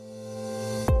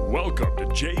Welcome to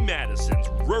Jay Madison's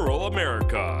Rural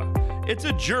America. It's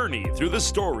a journey through the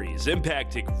stories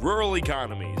impacting rural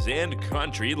economies and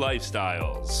country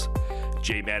lifestyles.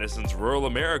 Jay Madison's Rural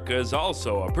America is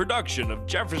also a production of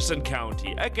Jefferson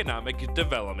County Economic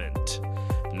Development.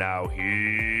 Now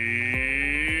here's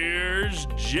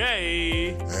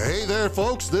Jay. Hey there,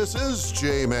 folks. This is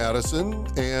Jay Madison,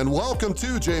 and welcome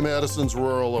to Jay Madison's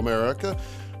Rural America.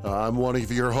 I'm one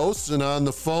of your hosts, and on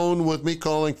the phone with me,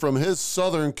 calling from his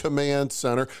Southern Command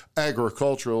Center,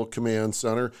 Agricultural Command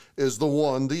Center, is the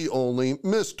one, the only,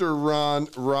 Mr. Ron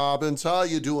Robbins. How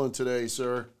you doing today,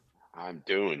 sir? I'm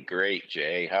doing great,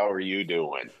 Jay. How are you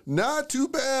doing? Not too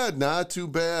bad, not too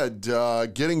bad.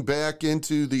 Getting back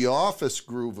into the office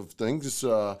groove of things.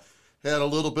 Had a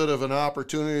little bit of an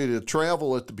opportunity to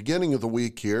travel at the beginning of the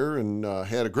week here, and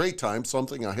had a great time,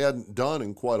 something I hadn't done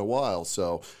in quite a while,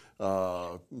 so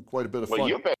quite a bit of fun.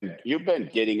 Well, you've been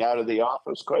getting out of the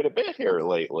office quite a bit here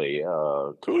lately.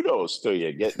 Kudos to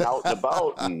you, getting out and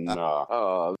about, and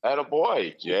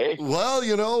attaboy, Jay. Well,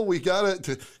 you know, we got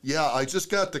it. Yeah, I just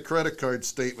got the credit card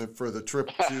statement for the trip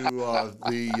to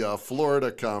the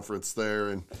Florida conference there,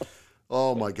 and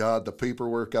oh my God, the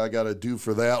paperwork I got to do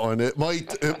for that one. It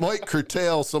might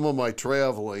curtail some of my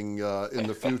traveling in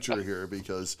the future here,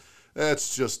 because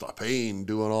that's just a pain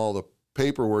doing all the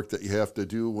paperwork that you have to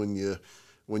do when you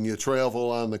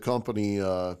travel on the company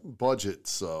budget.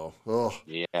 So,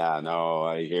 yeah, no,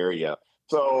 I hear you.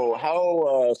 So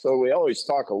so we always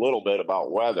talk a little bit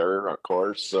about weather, of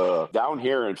course. Down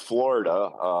here in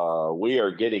Florida, we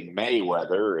are getting May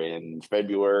weather in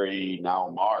February,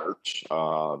 now March.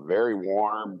 Very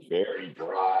warm, very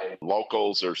dry.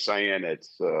 Locals are saying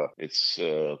it's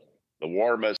the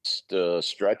warmest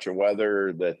stretch of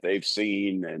weather that they've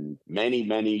seen in many,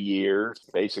 many years.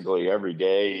 Basically, every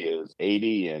day is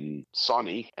 80 and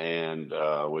sunny, and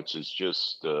which is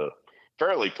just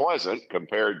fairly pleasant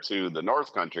compared to the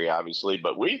North Country, obviously.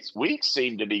 But we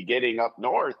seem to be getting up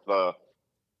north a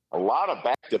lot of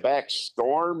back-to-back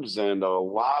storms and a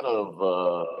lot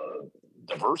of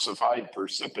diversified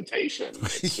precipitation,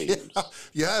 it seems.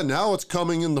 Yeah, now it's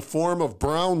coming in the form of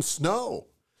brown snow.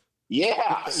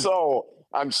 Yeah, so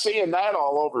I'm seeing that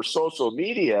all over social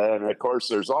media. And of course,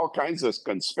 there's all kinds of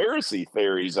conspiracy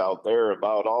theories out there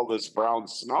about all this brown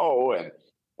snow and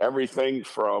everything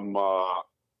from, fallout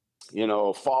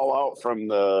from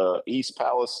the East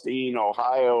Palestine,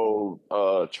 Ohio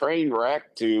train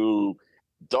wreck to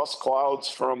dust clouds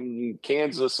from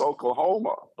Kansas,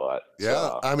 Oklahoma. But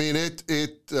yeah, I mean,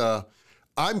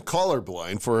 I'm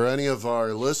colorblind. For any of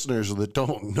our listeners that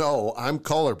don't know, I'm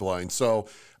colorblind. So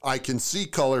I can see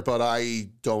color, but I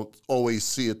don't always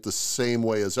see it the same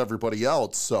way as everybody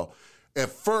else. So at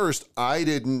first, I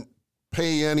didn't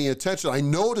pay any attention. I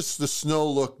noticed the snow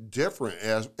looked different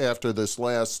after this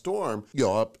last storm.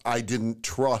 I didn't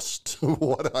trust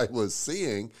what I was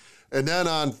seeing. And then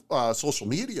on social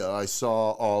media, I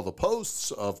saw all the posts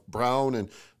of brown,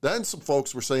 and then some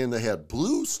folks were saying they had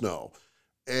blue snow.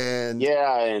 And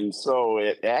so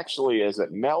it actually, as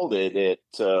it melted, it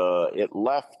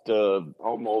left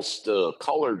almost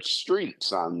colored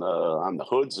streaks on the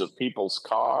hoods of people's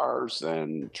cars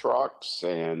and trucks,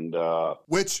 and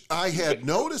which I had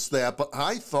noticed that, but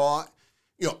I thought,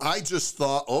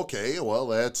 okay, well,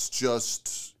 that's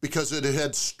just because it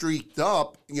had streaked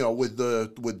up, with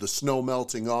the snow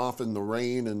melting off and the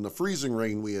rain and the freezing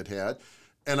rain we had,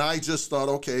 and I just thought,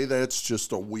 okay, that's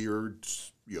just a weird,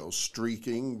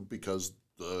 streaking because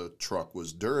the truck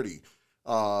was dirty.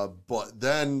 But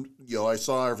then, I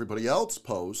saw everybody else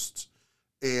posts,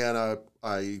 and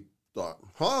I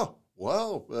thought,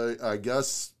 well, I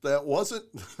guess that wasn't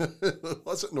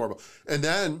normal. And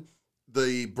then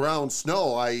the brown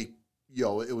snow,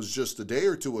 it was just a day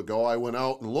or two ago, I went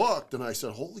out and looked, and I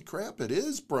said, holy crap, it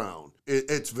is brown.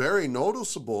 It's very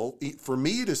noticeable, for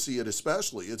me to see it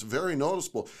especially. It's very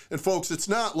noticeable. And folks, it's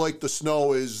not like the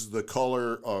snow is the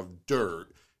color of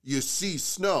dirt. You see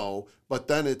snow, but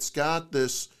then it's got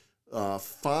this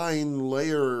fine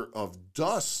layer of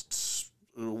dust,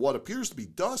 what appears to be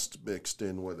dust mixed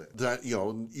in with it. That,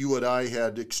 you and I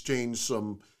had exchanged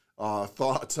some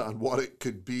thoughts on what it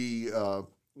could be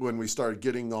when we started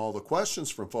getting all the questions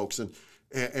from folks,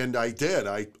 and I did.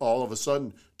 I all of a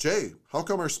sudden, Jay, how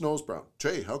come our snow's brown?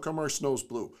 Jay, how come our snow's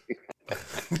blue?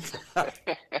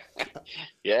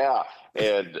 Yeah,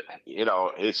 and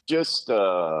it's just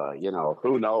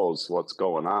who knows what's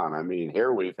going on. I mean,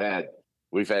 here we've had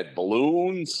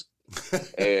balloons,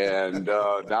 And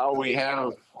now we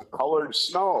have colored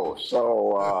snow.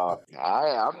 So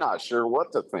I'm not sure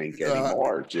what to think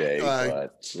anymore, Jay.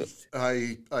 But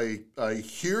I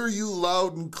hear you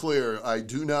loud and clear. I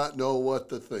do not know what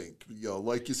to think.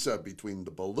 Like you said, between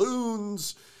the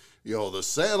balloons, the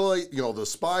satellite, the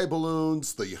spy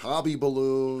balloons, the hobby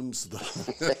balloons.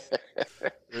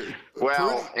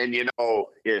 Well, and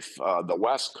if the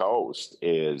West Coast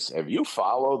have you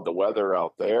followed the weather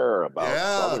out there about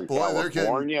Southern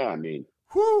California? I mean,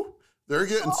 they're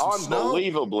getting some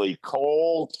unbelievably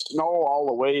cold snow all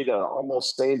the way to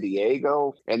almost San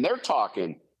Diego. And they're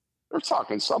talking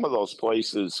some of those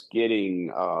places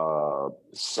getting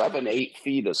 7-8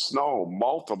 feet of snow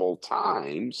multiple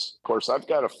times. Of course, I've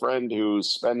got a friend who's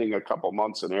spending a couple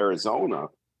months in Arizona,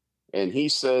 and he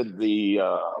said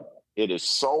it is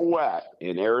so wet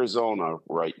in Arizona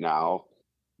right now.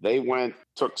 They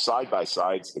took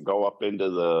side-by-sides to go up into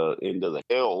the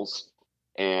hills,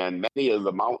 and many of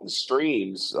the mountain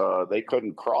streams they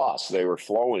couldn't cross. They were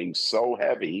flowing so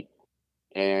heavy.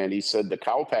 And he said the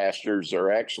cow pastures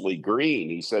are actually green.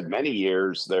 He said many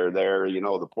years they're there,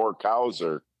 the poor cows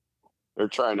they're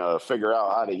trying to figure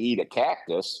out how to eat a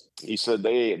cactus. He said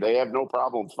they have no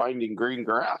problem finding green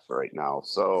grass right now.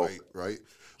 So right.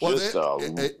 Well, just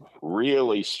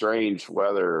really strange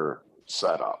weather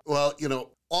setup. Well,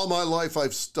 all my life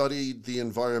I've studied the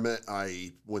environment.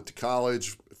 I went to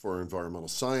college for environmental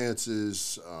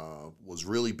sciences, was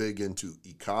really big into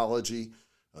ecology,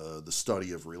 the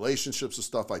study of relationships and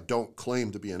stuff. I don't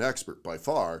claim to be an expert by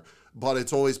far, but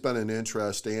it's always been an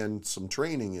interest and some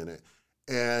training in it.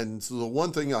 And the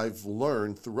one thing I've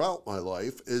learned throughout my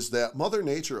life is that Mother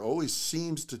Nature always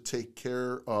seems to take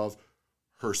care of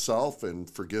herself, and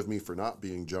forgive me for not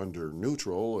being gender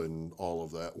neutral and all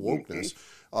of that wokeness,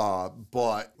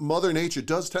 but Mother Nature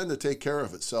does tend to take care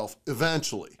of itself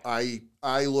eventually.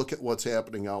 I look at what's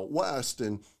happening out west,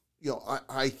 and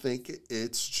I think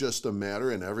it's just a matter,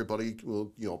 and everybody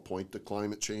will point to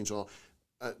climate change.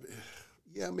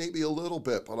 Yeah, maybe a little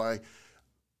bit, but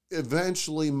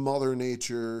eventually Mother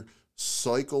Nature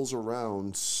cycles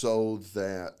around so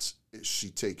that she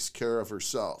takes care of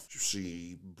herself.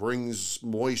 She brings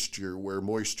moisture where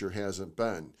moisture hasn't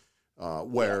been,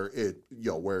 where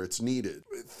it's needed.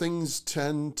 Things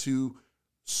tend to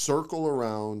circle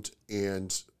around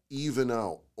and even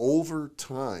out over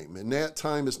time, and that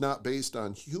time is not based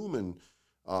on human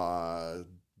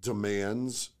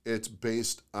demands. It's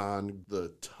based on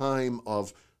the time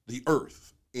of the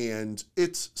earth and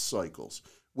its cycles,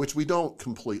 which we don't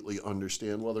completely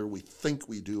understand, whether we think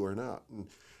we do or not. And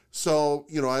so,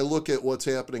 I look at what's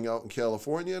happening out in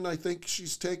California, and I think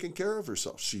she's taking care of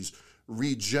herself. She's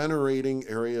regenerating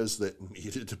areas that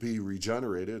needed to be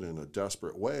regenerated in a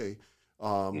desperate way.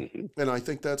 And I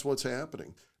think that's what's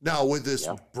happening. Now, with this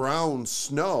brown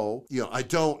snow, I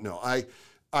don't know.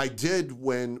 I did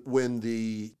when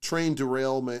the train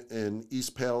derailment in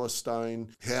East Palestine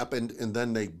happened, and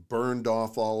then they burned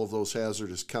off all of those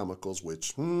hazardous chemicals,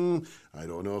 which I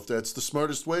don't know if that's the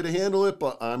smartest way to handle it,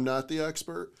 but I'm not the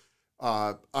expert.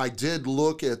 I did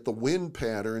look at the wind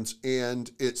patterns, and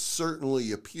it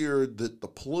certainly appeared that the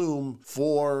plume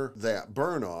for that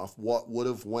burn-off, what would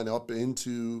have went up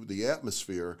into the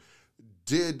atmosphere,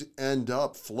 did end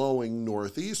up flowing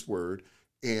northeastward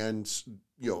and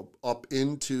up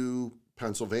into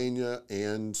Pennsylvania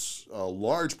and a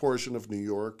large portion of New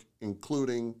York,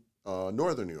 including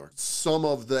northern New York. Some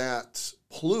of that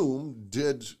plume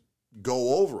did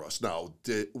go over us. Now,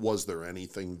 was there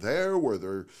anything there? Were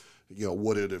there,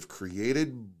 would it have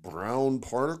created brown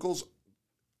particles?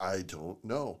 I don't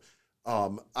know.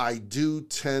 I do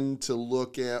tend to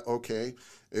look at,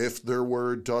 if there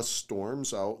were dust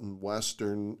storms out in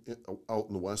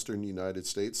the western United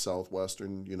States,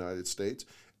 southwestern United States,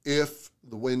 if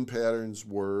the wind patterns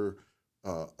were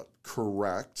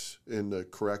correct, in the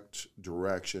correct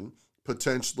direction,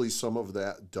 potentially some of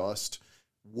that dust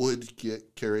would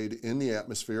get carried in the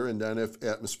atmosphere, and then if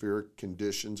atmospheric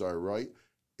conditions are right,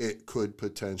 it could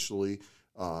potentially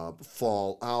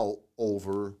fall out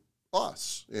over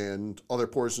us and other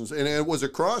portions. And it was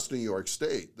across New York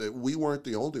State. That we weren't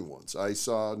the only ones. I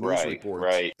saw news reports.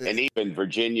 Right. And even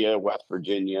Virginia, West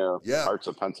Virginia, parts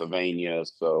of Pennsylvania.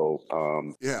 So,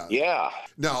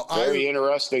 Now, very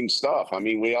interesting stuff. I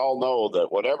mean, we all know that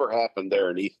whatever happened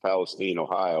there in East Palestine,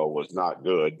 Ohio was not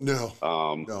good.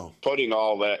 No. Putting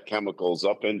all that chemicals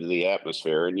up into the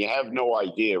atmosphere, and you have no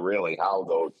idea really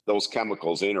how those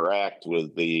chemicals interact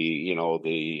with the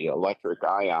electric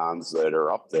ions that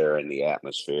are up there in the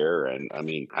atmosphere. And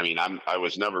I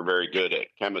was never very good at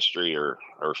chemistry or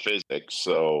physics,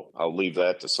 so I'll leave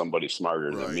that to somebody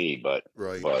smarter than me. But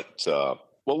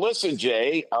Well, listen,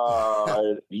 Jay,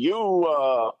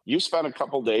 you spent a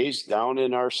couple days down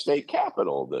in our state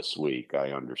capitol this week,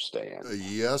 I understand.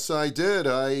 Yes, I did.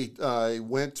 I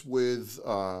went with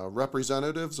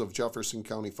representatives of Jefferson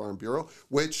County Farm Bureau,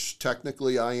 which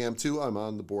technically I am too. I'm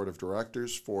on the board of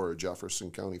directors for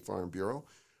Jefferson County Farm Bureau.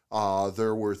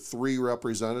 There were 3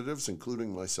 representatives,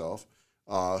 including myself,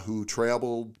 who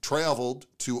traveled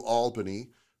to Albany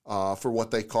for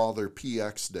what they call their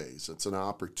PX days. It's an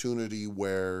opportunity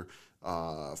where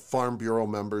Farm Bureau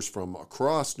members from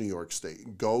across New York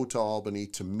State go to Albany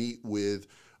to meet with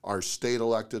our state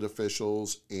elected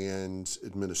officials and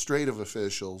administrative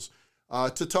officials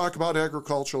to talk about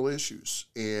agricultural issues.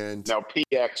 And now,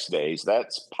 PX days,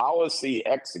 that's policy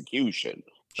execution.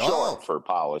 Short for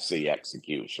policy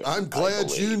execution. I'm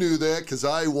glad you knew that, because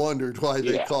I wondered why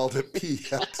they called it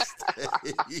PX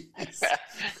days.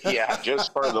 Yeah,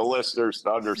 just for the listeners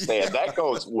to understand. That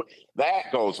goes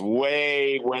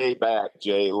way back,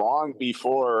 Jay, long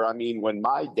before, when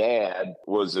my dad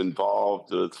was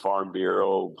involved with Farm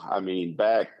Bureau,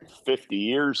 back 50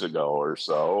 years ago or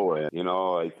so. And,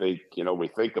 I think, we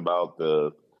think about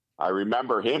I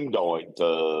remember him going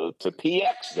to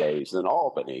PX days in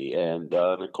Albany. And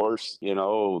of course, then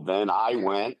I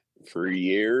went for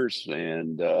years,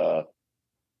 and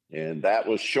that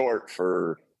was short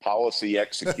for policy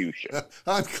execution.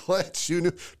 I'm glad you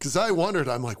knew, because I wondered,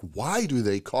 I'm like, why do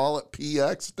they call it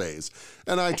PX days?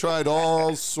 And I tried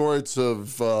all sorts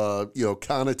of,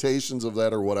 connotations of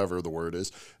that, or whatever the word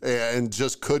is, and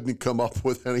just couldn't come up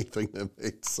with anything that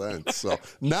made sense. So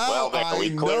now I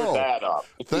know. That up.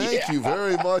 Thank you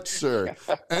very much, sir.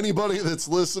 Anybody that's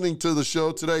listening to the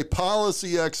show today,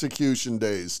 policy execution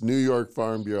days, New York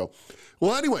Farm Bureau.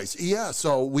 Well, anyways,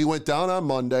 so we went down on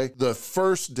Monday. The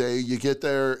first day, you get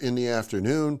there in the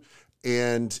afternoon,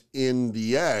 and in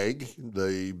the Ag,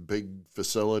 the big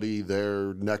facility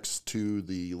there next to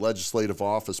the legislative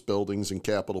office buildings and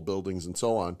Capitol buildings and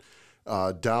so on,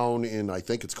 down in, I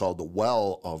think it's called the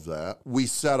well of that, we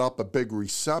set up a big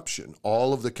reception.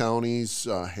 All of the counties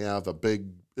have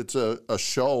it's a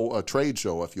show, a trade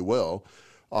show, if you will,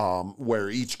 where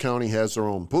each county has their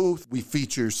own booth. We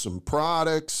feature some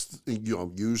products,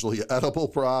 usually edible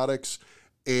products,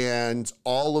 and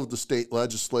all of the state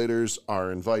legislators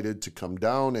are invited to come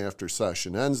down after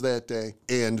session ends that day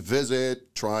and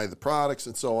visit, try the products,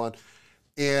 and so on.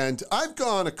 And I've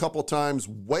gone a couple times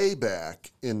way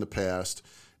back in the past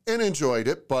and enjoyed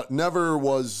it, but never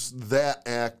was that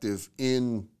active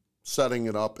in setting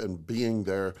it up and being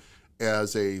there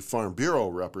as a Farm Bureau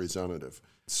representative.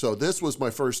 So this was my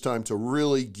first time to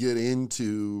really get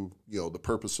into, the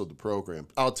purpose of the program.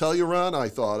 I'll tell you, Ron, I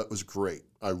thought it was great.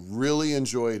 I really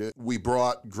enjoyed it. We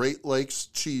brought Great Lakes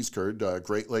cheese curd.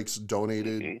 Great Lakes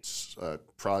donated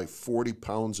probably 40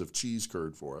 pounds of cheese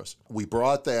curd for us. We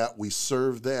brought that. We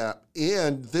served that.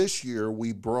 And this year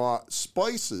we brought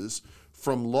spices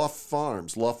from Luff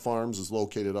Farms. Luff Farms is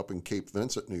located up in Cape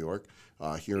Vincent, New York,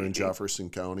 here in Jefferson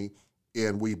County.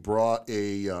 And we brought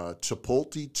a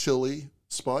Chipotle chili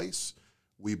spice,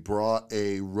 we brought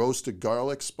a roasted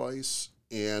garlic spice,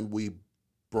 and we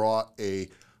brought a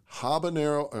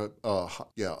habanero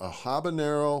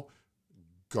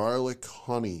garlic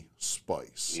honey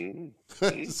spice. And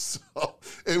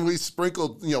we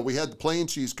sprinkled, we had the plain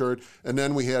cheese curd, and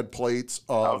then we had plates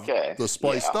of the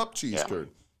spiced up cheese curd.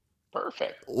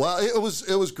 Perfect. Well, it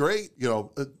was great,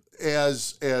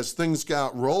 as things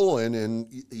got rolling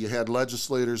and you had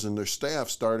legislators and their staff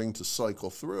starting to cycle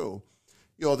through.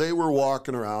 They were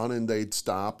walking around and they'd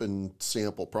stop and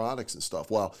sample products and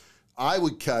stuff. Well, I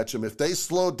would catch them. If they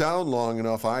slowed down long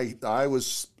enough, I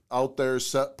was out there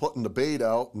putting the bait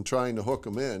out and trying to hook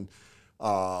them in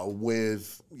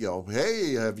with,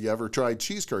 hey, have you ever tried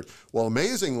cheese curd? Well,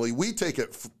 amazingly, we take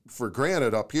it for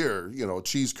granted up here.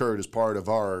 Cheese curd is part of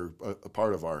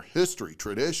our history,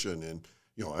 tradition, and,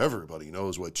 everybody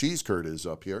knows what cheese curd is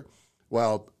up here.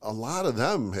 Well, a lot of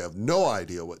them have no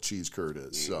idea what cheese curd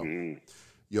is. So.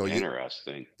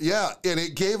 Interesting. And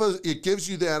it gives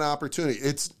you that opportunity.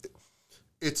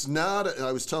 It's not,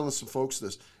 I was telling some folks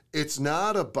this, it's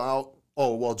not about,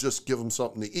 just give them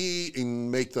something to eat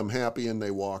and make them happy and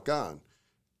they walk on.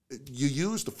 You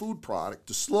use the food product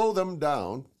to slow them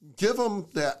down, give them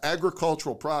that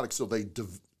agricultural product so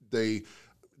they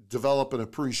develop an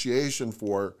appreciation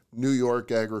for New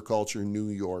York agriculture,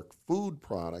 New York food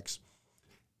products.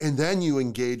 And then you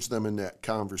engage them in that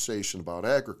conversation about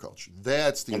agriculture.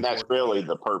 That's really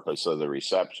the purpose of the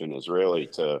reception, is really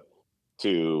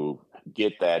to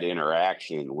get that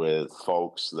interaction with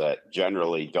folks that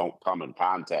generally don't come in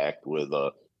contact with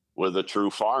a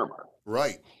true farmer.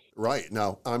 Right. Right.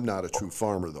 Now, I'm not a true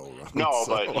farmer, though, Ron. No,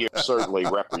 So. but you're certainly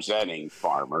representing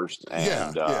farmers,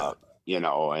 and Yeah.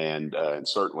 and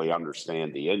certainly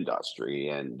understand the industry,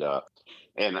 and a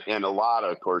lot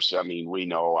of course, I mean, we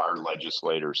know our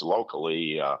legislators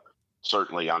locally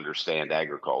certainly understand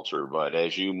agriculture, but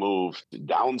as you move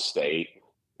downstate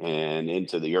and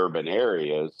into the urban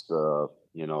areas,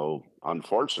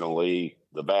 unfortunately,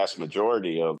 the vast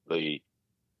majority of the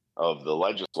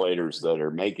legislators that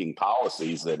are making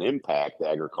policies that impact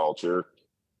agriculture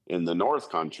in the North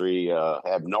Country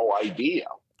have no idea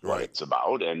what Right. it's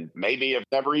about, and maybe have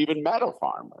never even met a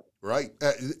farmer. Right.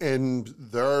 And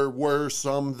there were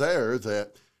some there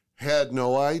that had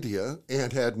no idea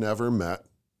and had never met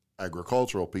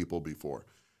agricultural people before.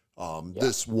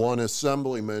 This one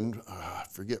assemblyman, I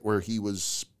forget where he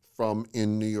was from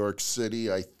in New York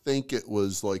City. I think it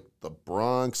was like the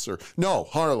Bronx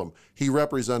Harlem. He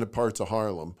represented parts of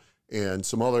Harlem and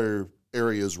some other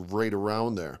areas right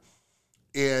around there.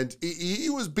 And he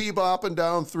was bebopping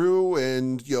down through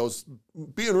and,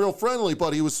 being real friendly,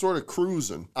 but he was sort of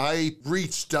cruising. I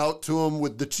reached out to him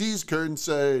with the cheese curd and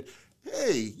said,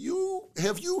 "Hey,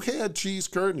 have you had cheese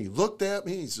curd?" And he looked at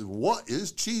me. He said, "What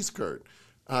is cheese curd?"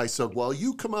 I said, "Well,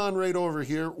 you come on right over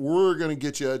here. We're going to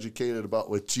get you educated about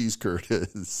what cheese curd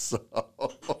is." So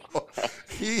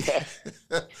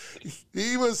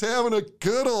he was having a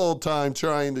good old time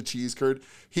trying the cheese curd.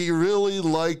 He really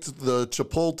liked the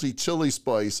Chipotle chili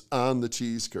spice on the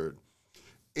cheese curd.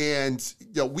 And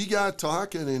we got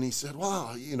talking, and he said,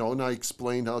 "Wow," and I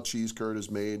explained how cheese curd is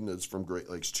made, and it's from Great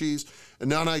Lakes cheese. And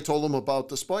then I told him about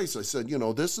the spice. I said,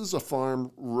 "This is a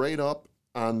farm right up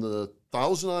on the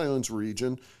Thousand Islands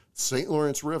region, St.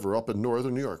 Lawrence River, up in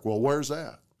northern New York." "Well, where's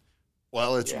that?"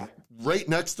 "Well, it's right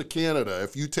next to Canada.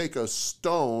 If you take a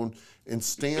stone and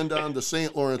stand on the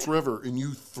St. Lawrence River and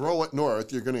you throw it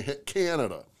north, you're going to hit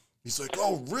Canada." He's like,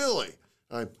 "Oh, really?"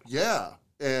 Yeah.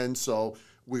 And so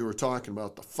we were talking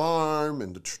about the farm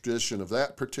and the tradition of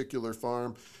that particular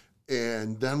farm.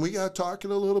 And then we got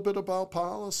talking a little bit about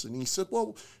policy. And he said,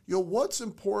 "Well, what's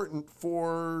important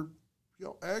for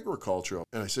agriculture?"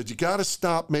 And I said, "You got to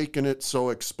stop making it so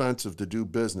expensive to do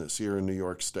business here in New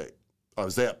York State." I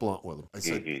was that blunt with him. I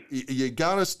said, "You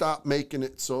got to stop making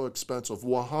it so expensive."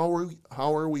 "Well,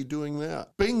 how are we doing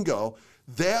that?" Bingo.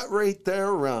 That right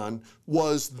there, Ron,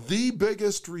 was the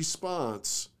biggest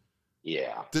response.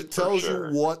 Yeah. That tells you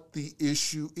what the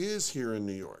issue is here in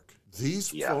New York. These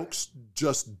folks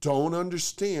just don't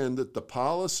understand that the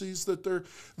policies that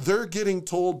they're getting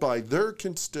told by their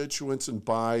constituents and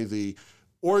by the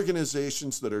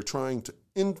organizations that are trying to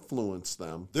influence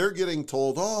them, they're getting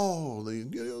told, "Oh,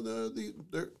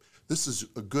 this is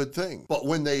a good thing." But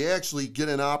when they actually get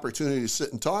an opportunity to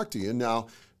sit and talk to you, now,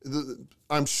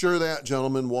 I'm sure that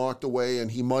gentleman walked away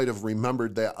and he might have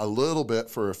remembered that a little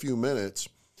bit for a few minutes.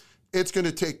 It's going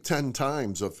to take 10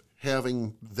 times of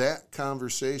having that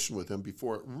conversation with him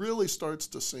before it really starts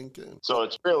to sink in. So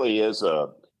it's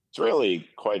really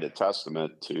quite a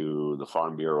testament to the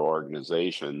Farm Bureau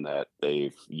organization that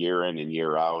they've year in and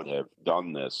year out have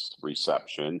done this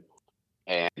reception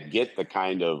and get the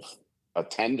kind of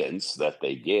attendance that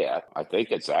they get. I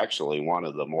think it's actually one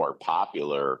of the more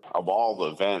popular of all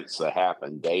the events that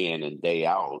happen day in and day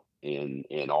out in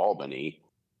Albany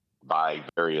by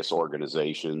various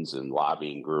organizations and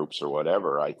lobbying groups or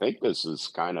whatever. I think this is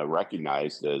kind of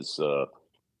recognized as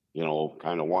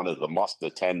kind of one of the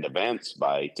must-attend events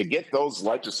to get those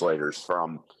legislators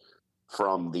from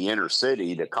the inner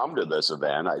city to come to this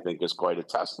event. I think is quite a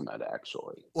testament,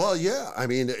 actually. Well, yeah, I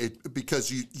mean,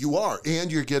 because you are,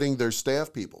 and you're getting their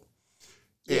staff people,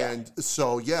 and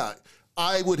so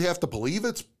I would have to believe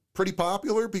it's pretty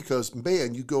popular because,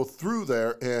 man, you go through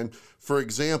there, and for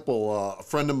example, a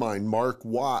friend of mine, Mark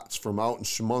Watts from out in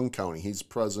Chemung County, he's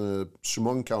president of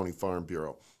Chemung County Farm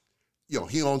Bureau.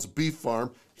 He owns a beef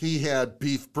farm. He had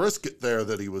beef brisket there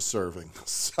that he was serving.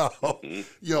 So,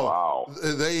 Wow.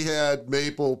 They had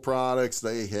maple products,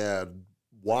 they had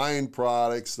wine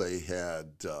products, they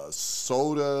had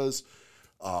sodas,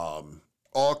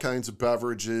 all kinds of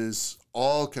beverages,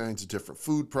 all kinds of different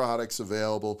food products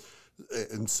available.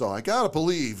 And so I got to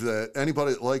believe that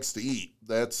anybody that likes to eat,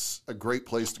 that's a great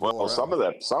place to go. Well, some of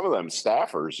them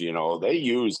staffers, they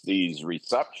use these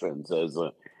receptions as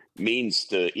a means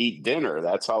to eat dinner.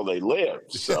 That's how they live.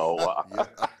 So,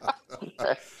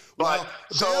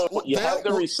 you have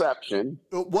the reception.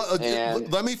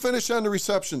 Let me finish on the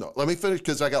reception, though. Let me finish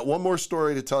because I got one more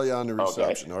story to tell you on the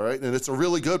reception. Okay. All right, and it's a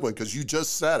really good one because you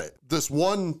just said it. This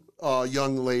one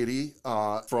young lady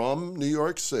from New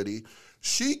York City,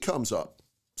 she comes up,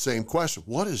 same question: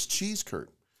 "What is cheese curd?"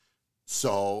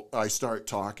 So I start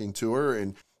talking to her,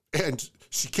 and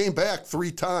she came back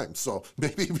 3 times. So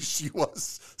maybe she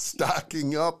was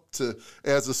stocking up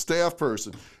as a staff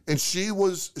person. And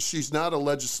she's not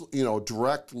a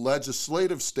direct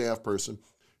legislative staff person.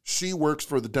 She works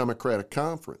for the Democratic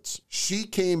Conference. She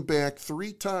came back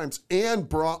 3 times and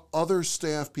brought other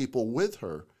staff people with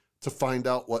her to find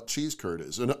out what cheese curd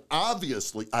is. And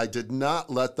obviously, I did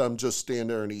not let them just stand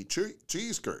there and eat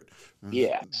cheese curd.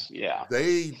 Yes, yeah.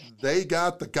 They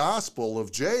got the gospel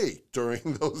of Jay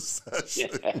during those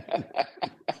sessions.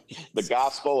 The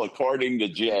gospel according to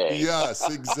Jay.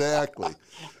 Yes, exactly.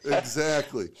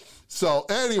 Exactly. So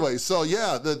anyway,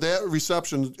 that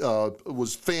reception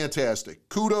was fantastic.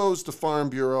 Kudos to Farm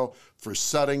Bureau for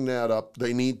setting that up.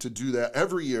 They need to do that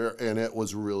every year, and it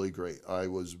was really great. I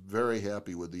was very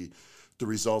happy with the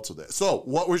results of that. So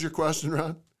what was your question,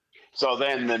 Ron? So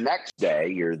then the next day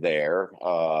you're there.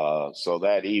 So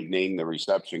that evening the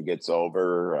reception gets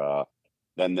over.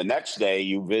 Then the next day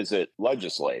you visit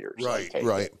legislators.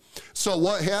 Right. So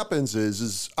what happens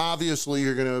is obviously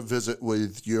you're going to visit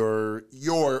with your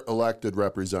elected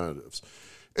representatives.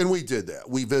 And we did that.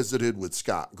 We visited with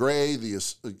Scott Gray, the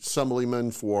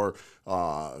assemblyman for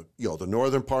the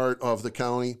northern part of the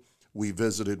county. We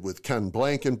visited with Ken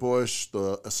Blankenbush,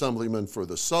 the assemblyman for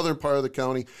the southern part of the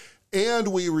county. And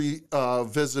we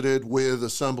visited with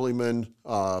Assemblyman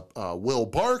Will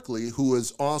Barkley, who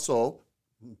is also,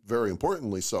 very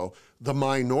importantly so, the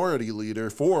minority leader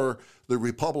for the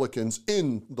Republicans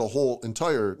in the whole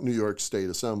entire New York State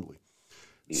Assembly.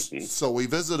 Mm-hmm. So we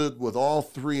visited with all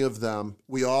 3 of them.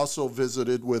 We also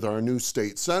visited with our new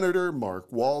state senator,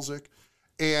 Mark Walczyk.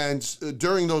 And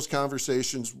during those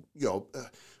conversations,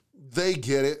 they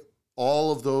get it.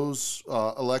 All of those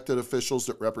elected officials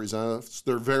that represent us,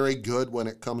 they're very good when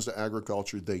it comes to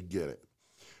agriculture. They get it.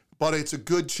 But it's a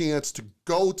good chance to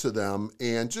go to them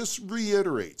and just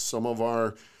reiterate some of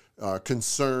our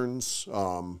concerns,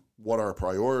 what our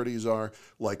priorities are.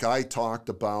 Like I talked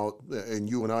about, and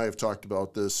you and I have talked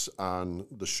about this on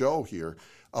the show here,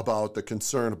 about the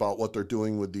concern about what they're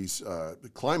doing with these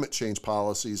climate change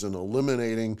policies and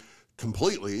eliminating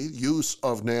completely use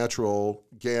of natural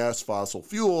gas, fossil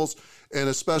fuels, and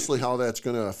especially how that's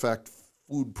going to affect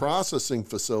food processing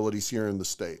facilities here in the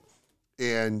state,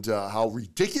 and how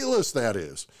ridiculous that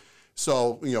is.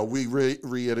 So, we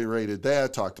reiterated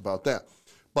that, talked about that.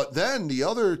 But then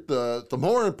the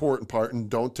more important part, and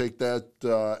don't take that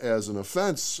as an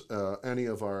offense, any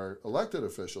of our elected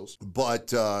officials,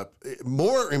 but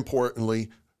more importantly,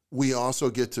 we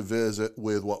also get to visit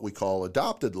with what we call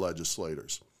adopted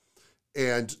legislators.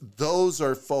 And those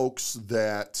are folks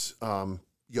that,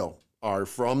 are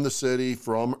from the city,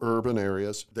 from urban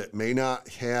areas, that may not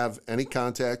have any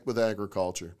contact with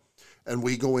agriculture. And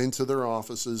we go into their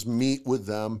offices, meet with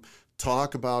them,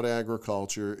 talk about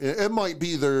agriculture. It might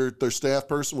be their staff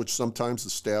person, which sometimes the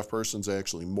staff person's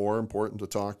actually more important to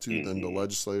talk to than the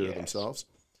legislator themselves.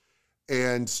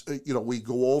 And, we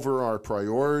go over our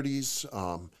priorities,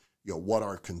 what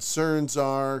our concerns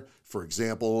are. For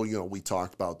example, we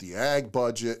talked about the ag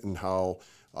budget and how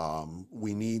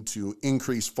we need to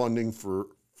increase funding for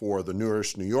the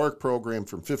Nourish New York program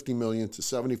from $50 million to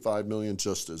 $75 million,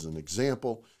 just as an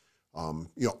example.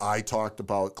 I talked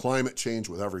about climate change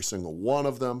with every single one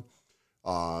of them.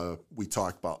 We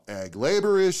talked about ag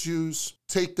labor issues.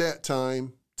 Take that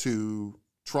time to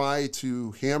try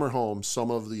to hammer home some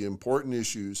of the important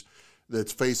issues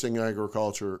that's facing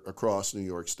agriculture across New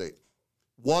York State.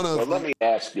 Let me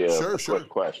ask you a quick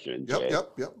question, Jay.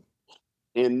 Yep.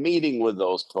 In meeting with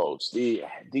those folks, do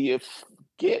you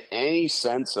get any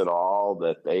sense at all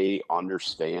that they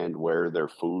understand where their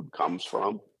food comes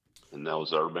from in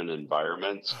those urban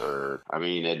environments? Or,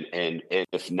 and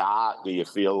if not, do you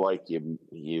feel like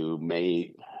you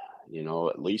made,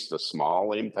 at least a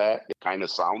small impact? It kind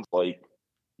of sounds like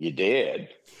you did.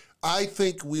 I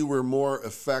think we were more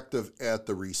effective at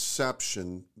the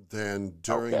reception than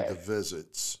during the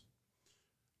visits,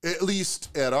 at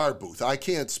least at our booth. I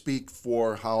can't speak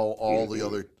for how all the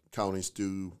other counties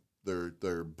do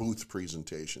their booth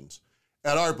presentations.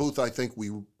 At our booth, I think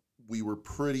we were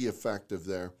pretty effective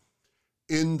there.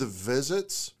 In the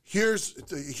visits,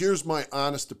 here's my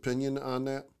honest opinion on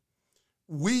that.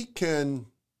 We can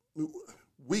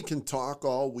talk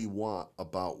all we want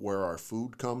about where our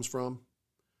food comes from,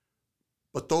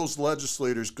 but those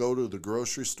legislators go to the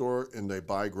grocery store and they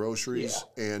buy groceries,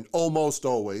 and almost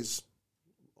always,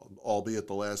 albeit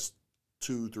the last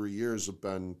 2-3 years have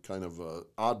been kind of an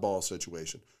oddball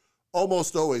situation,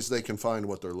 almost always they can find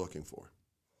what they're looking for.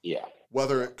 Yeah.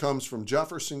 Whether it comes from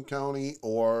Jefferson County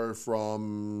or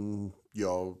from,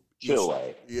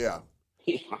 Chile.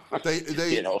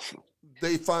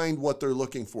 They find what they're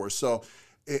looking for. So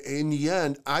in the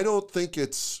end, I don't think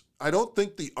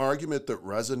the argument that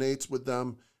resonates with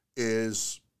them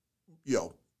is,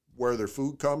 where their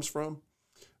food comes from.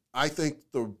 I think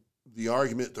the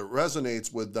argument that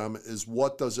resonates with them is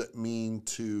what does it mean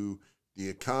to the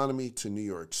economy, to New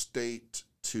York State,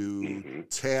 to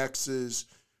taxes,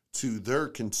 to their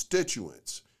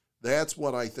constituents. That's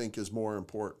what I think is more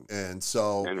important. And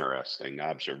so, interesting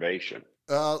observation.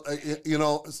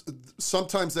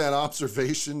 Sometimes that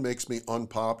observation makes me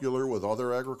unpopular with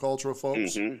other agricultural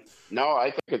folks. No,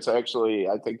 I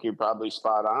think you're probably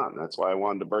spot on. That's why I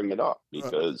wanted to bring it up,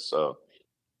 because,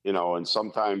 and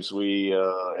sometimes we,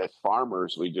 as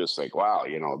farmers, we just think, wow,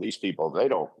 these people, they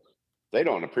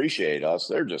don't appreciate us.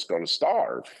 They're just going to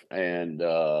starve. And,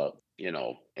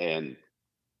 and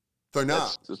they're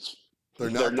not. They're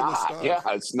not. Yeah,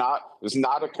 it's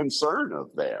not a concern of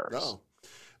theirs. No.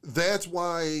 That's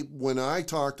why when I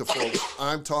talk to folks,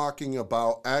 I'm talking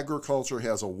about agriculture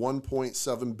has a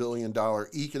 $1.7 billion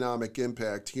economic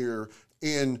impact here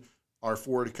in our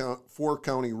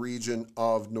four-county region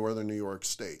of northern New York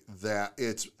State, that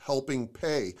it's helping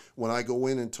pay. When I go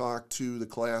in and talk to the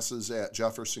classes at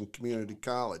Jefferson Community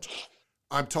College,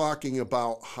 I'm talking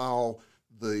about how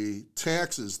the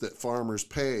taxes that farmers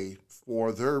pay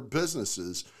for their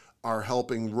businesses are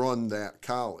helping run that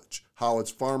college, how it's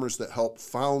farmers that help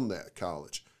found that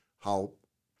college, how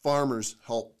farmers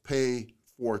help pay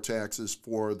for taxes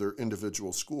for their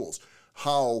individual schools,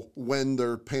 how when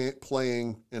they're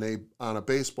playing on a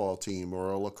baseball team or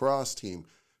a lacrosse team,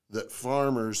 that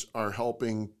farmers are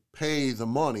helping pay the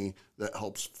money that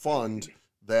helps fund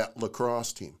that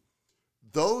lacrosse team.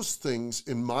 Those things,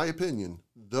 in my opinion,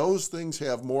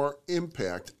 have more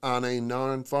impact on a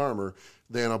non-farmer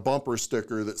than a bumper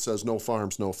sticker that says no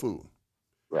farms, no food.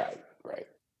 Right.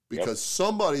 Because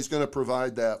somebody's going to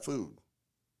provide that food,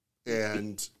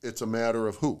 and it's a matter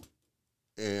of who.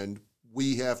 And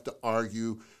we have to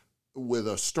argue with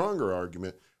a stronger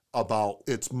argument about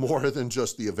it's more than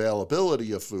just the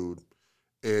availability of food.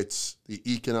 It's the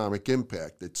economic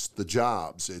impact. It's the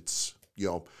jobs. It's,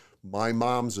 my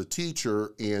mom's a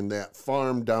teacher, and that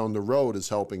farm down the road is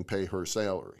helping pay her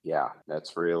salary. Yeah,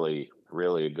 that's really,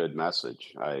 really a good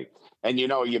message.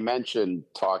 You mentioned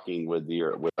talking with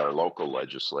our local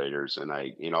legislators, and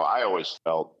I always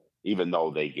felt, even though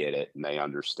they get it and they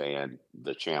understand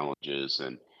the challenges,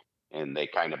 and they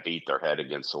kind of beat their head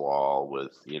against the wall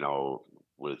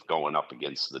with going up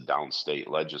against the downstate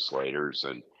legislators,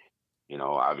 and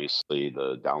obviously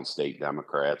the downstate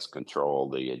Democrats control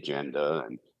the agenda,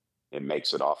 and it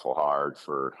makes it awful hard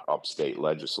for upstate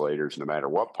legislators, no matter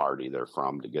what party they're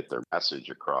from, to get their message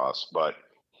across. But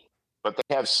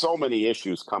they have so many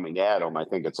issues coming at them. I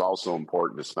think it's also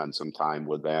important to spend some time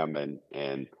with them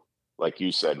and like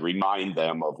you said, remind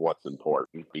them of what's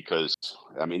important, because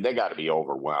they got to be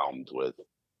overwhelmed with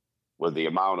the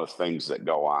amount of things that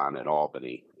go on in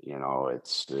Albany.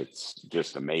 It's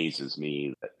just amazes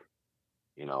me that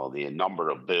the number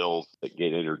of bills that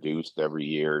get introduced every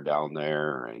year down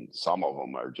there, and some of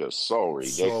them are just so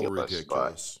ridiculous.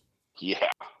 But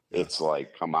it's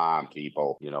like, come on,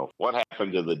 people. What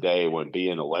happened to the day when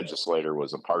being a legislator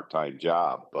was a part-time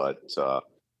job? But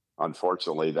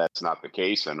unfortunately, that's not the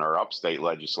case, and our upstate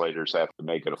legislators have to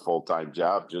make it a full-time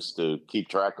job just to keep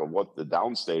track of what the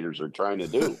downstaters are trying to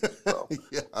do. So.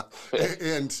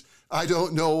 And I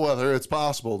don't know whether it's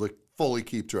possible to fully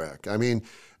keep track.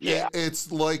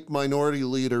 It's like Minority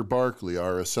Leader Barkley,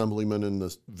 our assemblyman in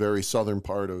the very southern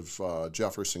part of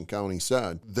Jefferson County,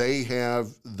 said. They have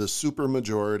the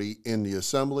supermajority in the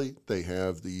Assembly. They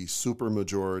have the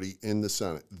supermajority in the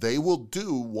Senate. They will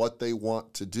do what they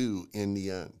want to do in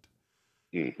the end.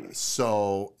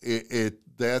 So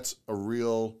that's a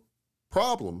real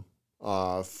problem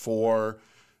for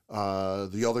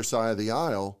the other side of the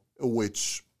aisle,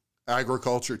 which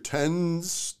agriculture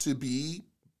tends to be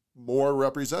more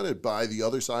represented by the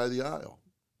other side of the aisle,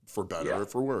 for better or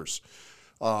for worse.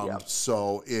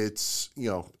 So it's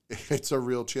a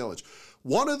real challenge.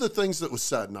 One of the things that was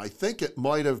said, and I think it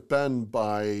might have been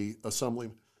by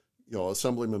Assemblyman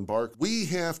Bark, we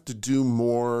have to do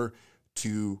more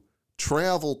to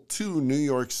travel to New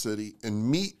York City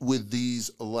and meet with these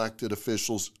elected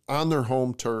officials on their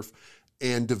home turf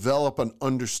and develop an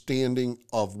understanding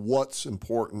of what's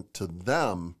important to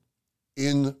them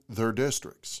in their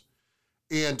districts.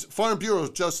 And Farm Bureau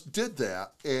just did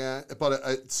that, but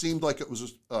it seemed like it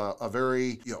was a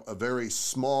very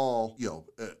small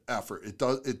effort. It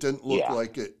didn't look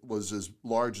like it was as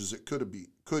large as it could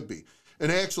be.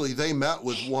 And actually, they met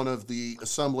with one of the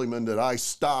assemblymen that I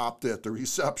stopped at the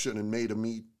reception and made him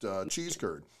eat cheese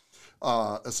curd.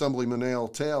 Assemblyman Al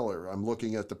Taylor. I'm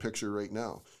looking at the picture right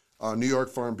now. New York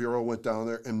Farm Bureau went down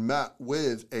there and met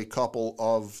with a couple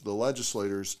of the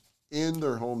legislators in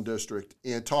their home district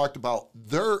and talked about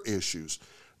their issues,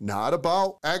 not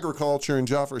about agriculture in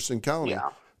Jefferson County,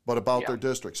 but about their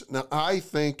districts. Now, I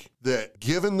think that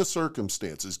given the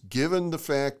circumstances, given the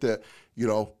fact that,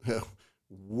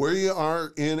 we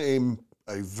are in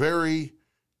a very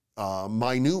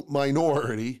minute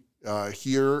minority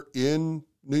here in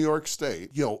New York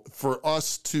State, for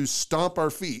us to stomp our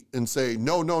feet and say,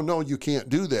 no, you can't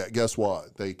do that. Guess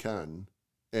what? They can,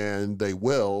 and they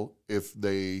will if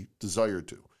they desire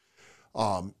to.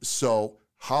 So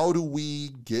how do we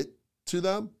get to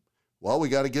them? Well, we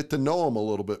got to get to know them a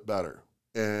little bit better,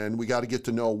 and we got to get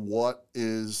to know what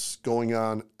is going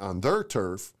on their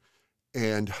turf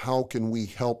and how can we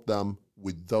help them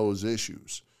with those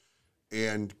issues.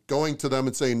 And going to them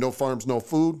and saying, no farms, no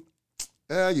food,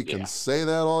 you can say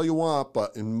that all you want,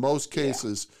 but in most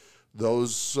cases,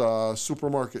 those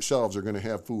supermarket shelves are going to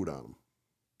have food on them.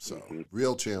 So,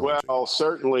 real challenging. Well,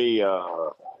 certainly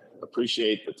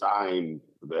appreciate the time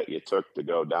that you took to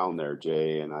go down there,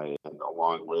 Jay, and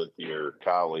along with your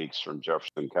colleagues from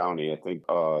Jefferson County. I think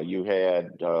you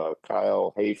had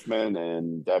Kyle Hafman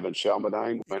and Devin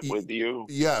Shelmadine went with you.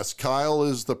 Yes, Kyle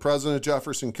is the president of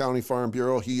Jefferson County Farm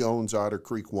Bureau. He owns Otter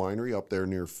Creek Winery up there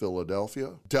near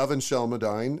Philadelphia. Devin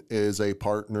Shelmadine is a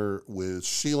partner with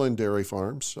Sheelan Dairy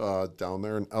Farms down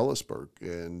there in Ellisburg,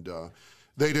 and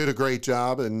they did a great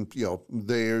job, and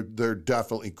they're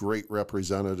definitely great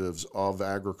representatives of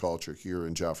agriculture here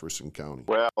in Jefferson County.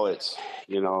 Well, it's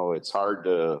hard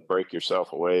to break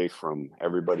yourself away from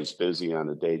everybody's busy on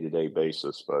a day-to-day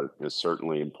basis, but it's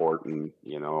certainly important.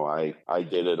 I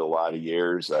did it a lot of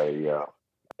years. I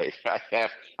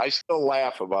still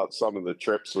laugh about some of the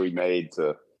trips we made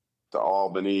to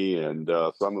Albany and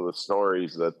some of the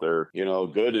stories that they're,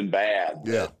 good and bad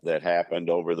that happened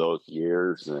over those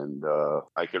years. And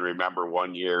I can remember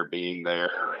one year being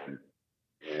there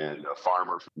and a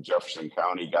farmer from Jefferson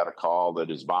County got a call that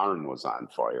his barn was on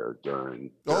fire during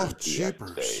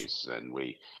PX days. And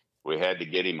we had to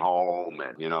get him home.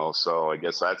 And, so I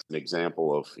guess that's an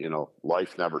example of,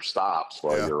 life never stops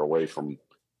while you're away from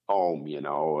home,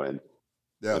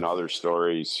 and other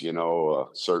stories,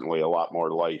 certainly a lot more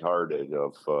lighthearted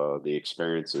of the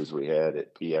experiences we had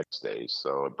at PX days.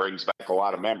 So it brings back a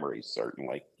lot of memories,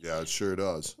 certainly. Yeah, it sure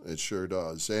does. It sure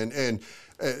does. And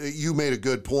you made a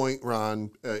good point,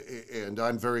 Ron, and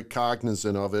I'm very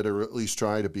cognizant of it, or at least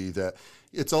try to be, that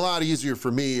it's a lot easier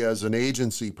for me as an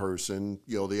agency person,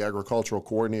 the agricultural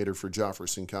coordinator for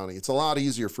Jefferson County. It's a lot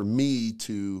easier for me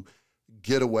to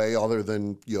get away, other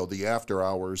than, the after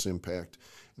hours impact,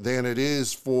 than it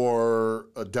is for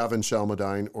a Devin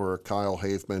Shelmadine or a Kyle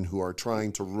Hafman who are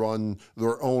trying to run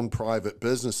their own private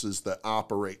businesses that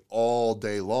operate all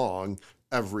day long,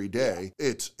 every day.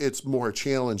 It's more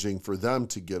challenging for them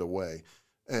to get away.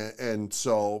 And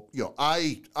so,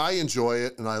 I enjoy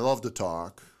it and I love to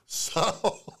talk.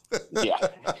 So. Yeah.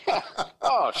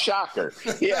 Oh, shocker.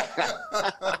 Yeah.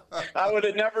 I would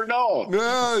have never known.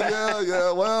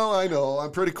 Yeah. Well, I know.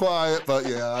 I'm pretty quiet, but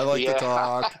I like to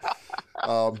talk.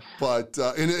 And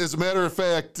as a matter of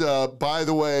fact, by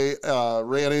the way,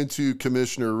 ran into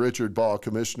Commissioner Richard Ball,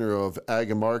 Commissioner of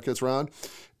Ag and Markets, Ron,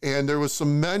 and there was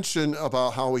some mention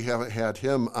about how we haven't had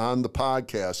him on the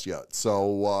podcast yet.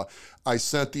 So I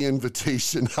sent the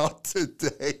invitation out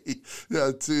today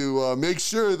to make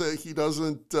sure that he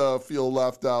doesn't feel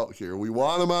left out here. We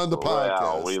want him on the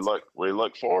podcast. Well, we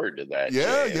look forward to that.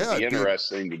 Yeah. It'd be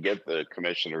interesting to get the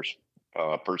commissioner's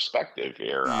perspective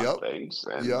here on things,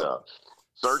 and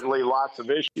certainly lots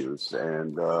of issues,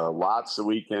 and lots that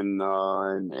we can,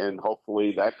 and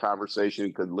hopefully that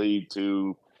conversation could lead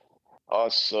to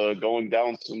us going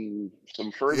down some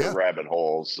further rabbit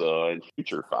holes in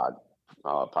future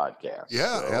podcasts.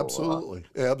 Yeah, so, absolutely.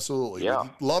 Yeah.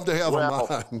 We'd love to have him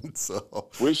on. So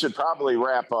we should probably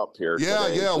wrap up here.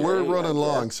 Yeah, we're running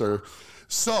long, sir.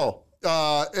 So.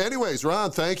 Anyways, Ron,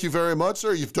 thank you very much,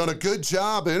 sir. You've done a good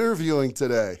job interviewing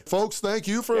today. Folks, thank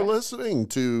you for listening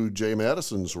to Jay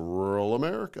Madison's Rural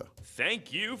America.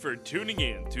 Thank you for tuning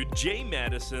in to Jay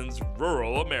Madison's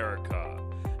Rural America.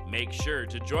 Make sure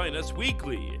to join us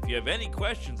weekly. If you have any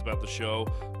questions about the show,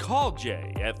 call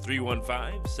Jay at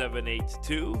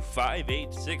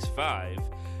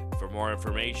 315-782-5865. For more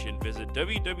information, visit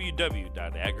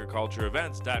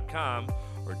www.agricultureevents.com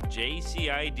or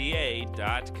jcida.com.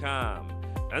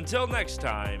 Until next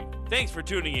time, thanks for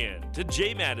tuning in to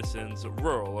Jay Madison's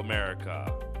Rural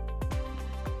America.